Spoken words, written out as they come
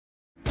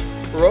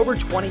For over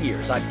 20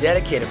 years, I've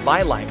dedicated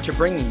my life to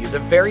bringing you the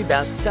very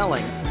best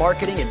selling,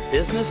 marketing, and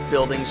business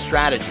building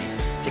strategies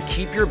to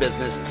keep your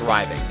business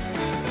thriving.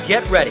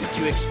 Get ready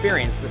to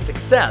experience the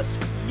success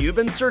you've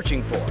been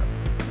searching for.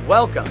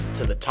 Welcome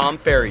to the Tom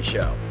Ferry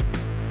Show.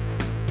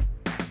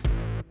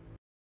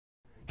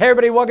 Hey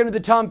everybody, welcome to the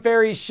Tom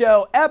Ferry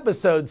Show,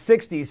 episode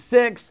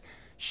 66.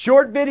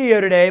 Short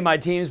video today. My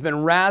team's been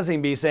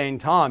razzing me saying,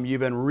 Tom, you've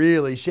been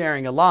really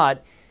sharing a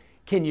lot.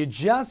 Can you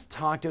just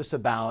talk to us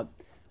about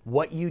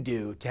what you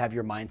do to have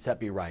your mindset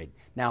be right?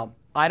 Now,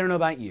 I don't know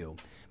about you,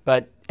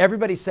 but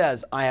everybody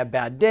says, I have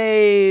bad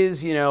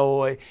days,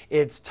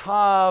 it's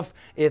tough,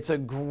 it's a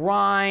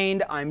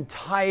grind, I'm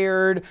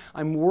tired,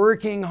 I'm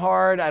working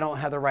hard, I don't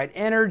have the right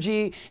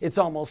energy, it's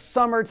almost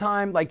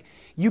summertime. Like,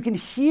 you can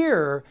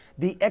hear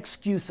the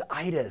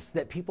excuse-itis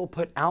that people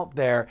put out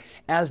there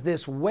as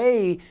this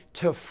way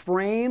to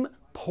frame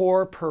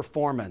poor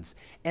performance.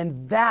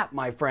 And that,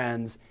 my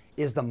friends,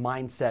 is the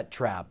mindset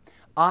trap.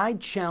 I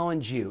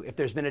challenge you, if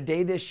there's been a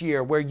day this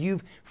year where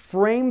you've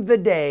framed the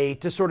day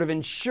to sort of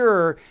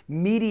ensure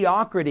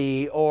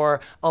mediocrity or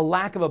a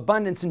lack of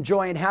abundance and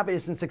joy and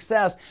happiness and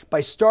success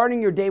by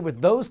starting your day with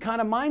those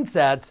kind of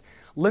mindsets,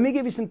 let me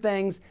give you some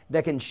things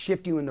that can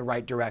shift you in the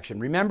right direction.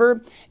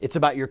 Remember, it's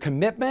about your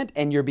commitment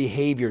and your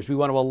behaviors. We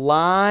want to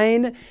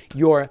align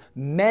your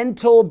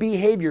mental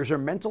behaviors or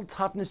mental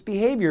toughness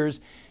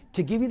behaviors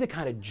to give you the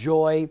kind of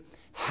joy,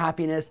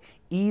 happiness,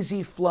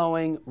 easy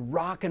flowing,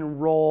 rock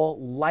and roll,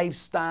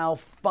 lifestyle,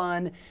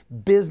 fun,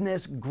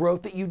 business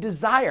growth that you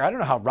desire. I don't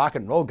know how rock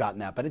and roll got in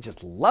that, but I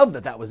just love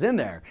that that was in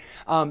there.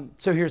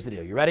 So here's the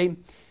deal. You ready?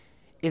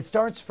 It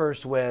starts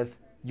first with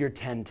your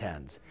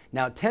 10-10s.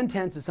 Now,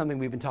 10-10s is something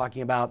we've been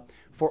talking about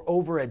for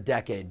over a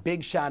decade.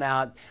 Big shout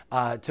out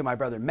to my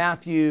brother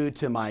Matthew,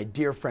 to my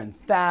dear friend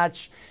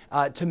Thatch,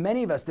 to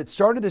many of us that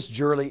started this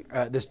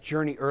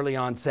journey early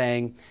on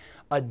saying,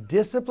 a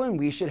discipline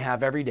we should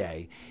have every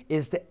day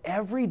is to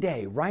every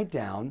day write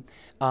down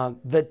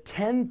the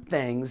 10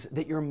 things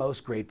that you're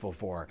most grateful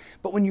for.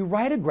 But when you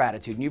write a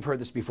gratitude, and you've heard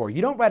this before,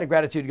 you don't write a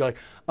gratitude and go like,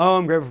 oh,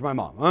 I'm grateful for my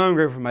mom, oh, I'm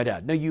grateful for my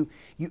dad. No, you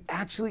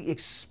actually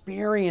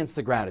experience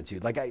the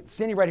gratitude. Like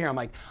standing right here, I'm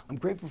like, I'm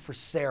grateful for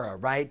Sarah,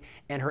 right?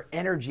 And her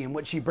energy and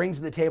what she brings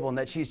to the table and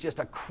that she's just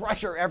a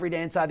crusher every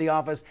day inside the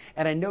office.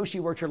 And I know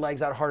she worked her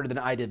legs out harder than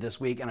I did this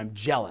week and I'm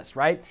jealous,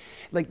 right?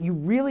 Like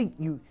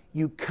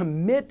you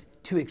commit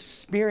to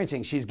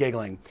experiencing, she's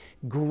giggling,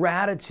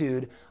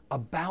 gratitude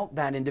about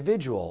that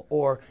individual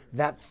or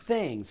that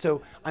thing.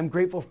 So I'm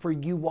grateful for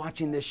you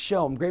watching this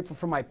show. I'm grateful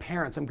for my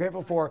parents. I'm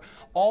grateful for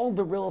all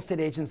the real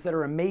estate agents that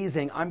are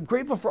amazing. I'm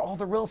grateful for all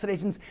the real estate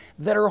agents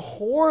that are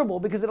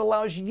horrible because it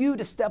allows you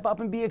to step up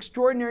and be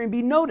extraordinary and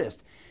be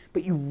noticed.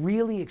 But you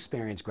really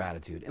experience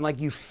gratitude and like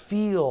you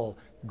feel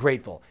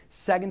grateful.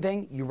 Second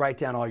thing, you write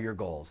down all your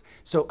goals.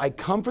 So I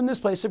come from this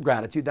place of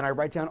gratitude, then I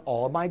write down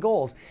all of my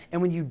goals.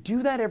 And when you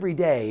do that every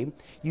day,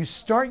 you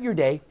start your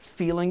day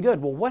feeling good.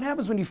 Well, what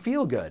happens when you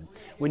feel good?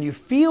 When you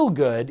feel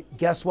good,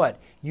 guess what?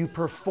 You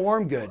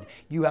perform good.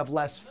 You have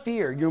less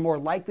fear. You're more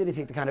likely to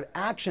take the kind of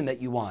action that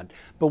you want.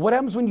 But what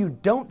happens when you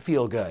don't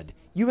feel good?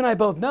 You and I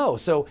both know.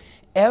 So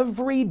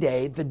every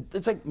day,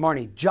 it's like,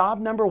 Marnie,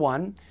 job number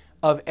one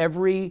of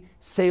every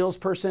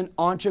salesperson,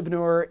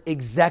 entrepreneur,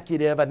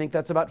 executive, I think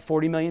that's about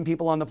 40 million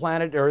people on the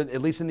planet, or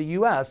at least in the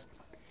US,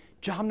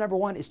 job number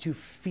one is to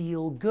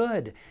feel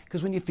good.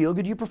 Because when you feel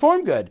good, you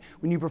perform good.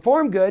 When you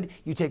perform good,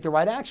 you take the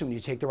right action. When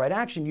you take the right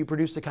action, you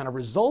produce the kind of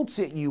results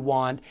that you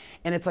want,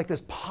 and it's like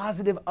this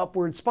positive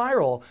upward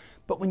spiral.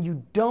 But when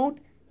you don't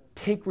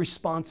take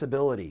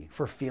responsibility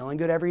for feeling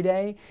good every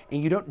day,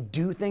 and you don't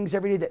do things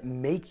every day that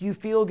make you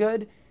feel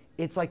good,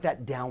 it's like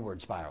that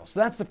downward spiral. So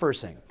that's the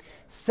first thing.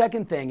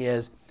 Second thing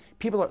is,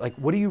 people are like,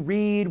 what do you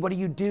read? What do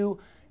you do?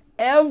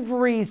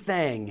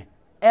 Everything.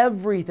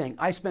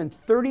 I spend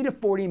 30 to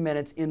 40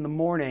 minutes in the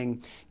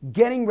morning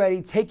getting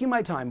ready, taking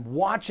my time,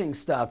 watching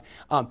stuff.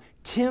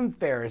 Tim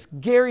Ferriss,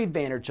 Gary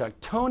Vaynerchuk,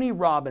 Tony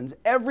Robbins,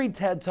 every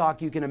TED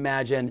Talk you can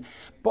imagine.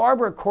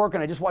 Barbara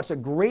Corcoran, I just watched a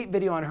great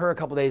video on her a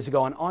couple days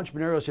ago on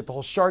entrepreneurship, the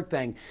whole shark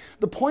thing.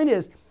 The point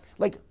is,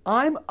 like,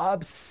 I'm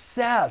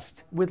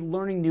obsessed with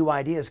learning new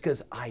ideas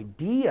because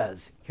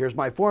ideas, here's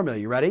my formula,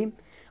 you ready?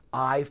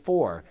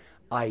 I4,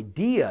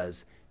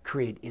 ideas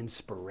create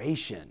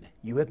inspiration.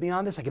 You with me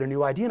on this? I get a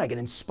new idea and I get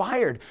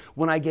inspired.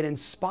 When I get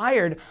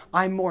inspired,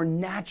 I'm more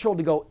natural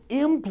to go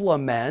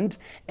implement.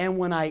 And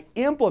when I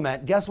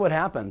implement, guess what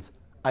happens?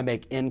 I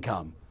make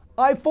income.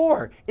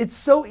 I4, it's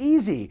so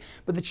easy.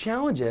 But the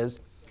challenge is,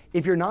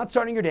 if you're not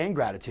starting your day in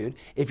gratitude,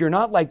 if you're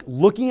not like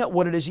looking at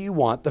what it is you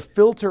want, the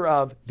filter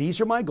of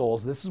these are my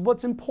goals, this is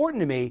what's important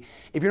to me,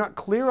 if you're not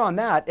clear on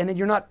that, and then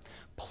you're not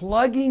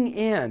plugging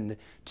in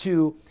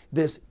to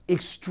this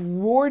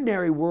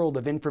extraordinary world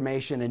of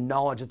information and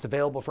knowledge that's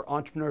available for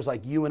entrepreneurs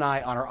like you and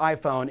I on our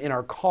iPhone, in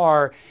our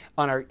car,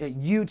 on our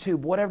YouTube,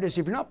 whatever it is.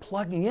 If you're not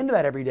plugging into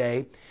that every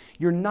day,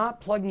 you're not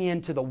plugging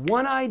into the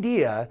one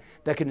idea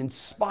that can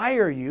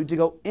inspire you to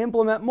go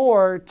implement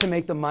more to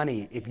make the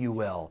money, if you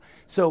will.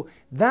 So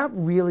that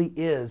really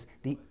is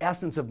the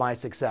essence of my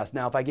success.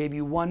 Now, if I gave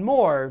you one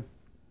more,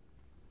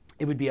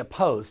 It would be a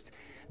post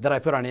that I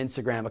put on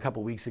Instagram a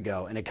couple weeks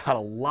ago, and it got a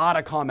lot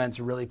of comments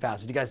really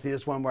fast. Did you guys see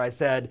this one where I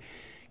said,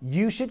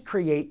 you should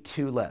create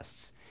 2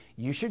 lists.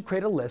 You should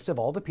create a list of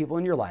all the people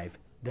in your life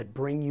that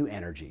bring you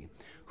energy.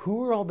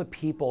 Who are all the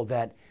people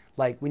that,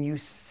 like, when you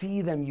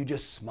see them, you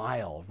just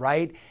smile,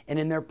 right? And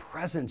in their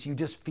presence, you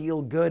just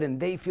feel good and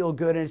they feel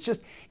good. And it's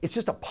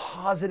just a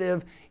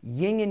positive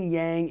yin and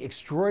yang,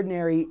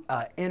 extraordinary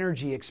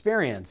energy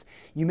experience.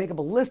 You make up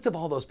a list of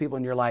all those people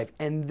in your life,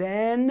 and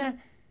then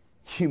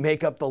you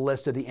make up the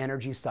list of the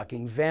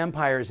energy-sucking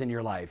vampires in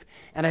your life.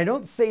 And I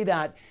don't say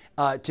that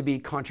to be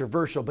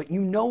controversial, but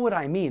you know what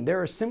I mean.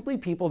 There are simply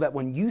people that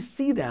when you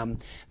see them,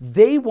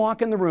 they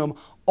walk in the room,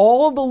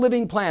 all of the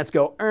living plants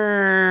go,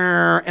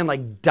 and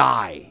like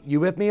die. You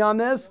with me on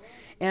this?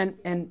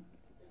 And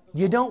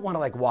you don't want to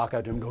like walk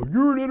out to them and go,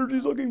 you're an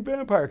energy-sucking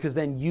vampire, because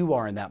then you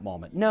are in that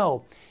moment.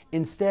 No,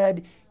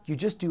 instead, you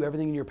just do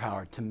everything in your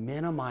power to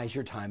minimize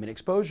your time and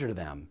exposure to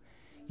them.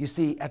 You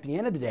see, at the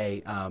end of the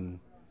day,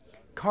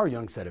 Carl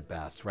Jung said it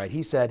best, right?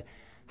 He said,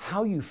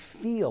 how you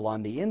feel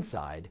on the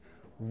inside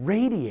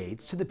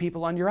radiates to the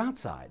people on your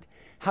outside.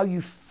 How you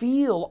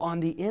feel on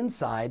the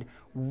inside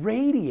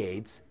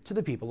radiates to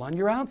the people on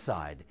your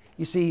outside.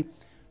 You see,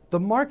 the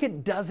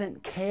market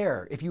doesn't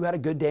care if you had a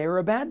good day or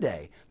a bad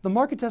day. The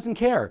market doesn't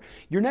care.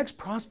 Your next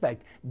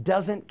prospect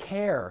doesn't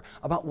care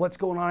about what's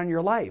going on in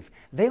your life.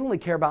 They only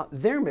care about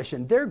their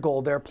mission, their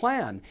goal, their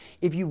plan.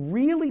 If you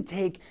really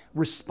take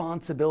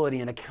responsibility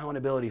and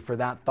accountability for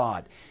that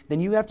thought, then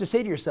you have to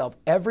say to yourself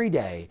every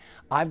day,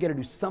 I've got to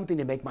do something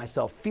to make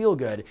myself feel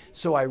good,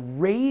 so I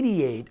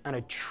radiate an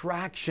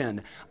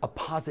attraction, a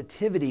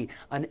positivity,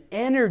 an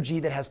energy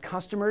that has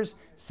customers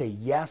say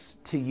yes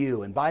to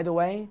you. And by the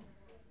way,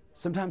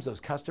 sometimes those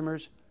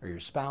customers are your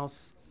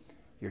spouse,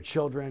 your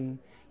children,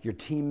 your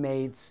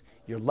teammates,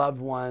 your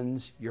loved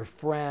ones, your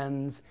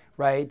friends,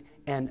 right?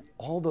 And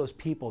all those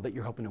people that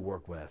you're hoping to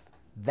work with.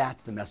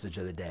 That's the message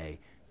of the day.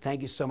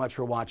 Thank you so much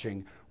for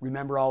watching.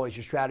 Remember always,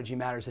 your strategy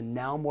matters, and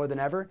now more than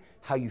ever,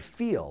 how you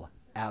feel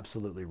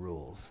absolutely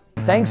rules.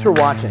 Thanks for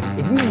watching.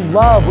 If you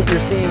love what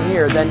you're seeing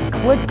here, then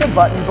click the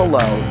button below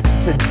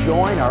to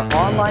join our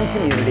online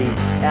community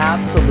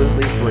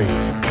absolutely free.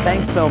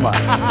 Thanks so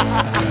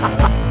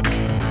much.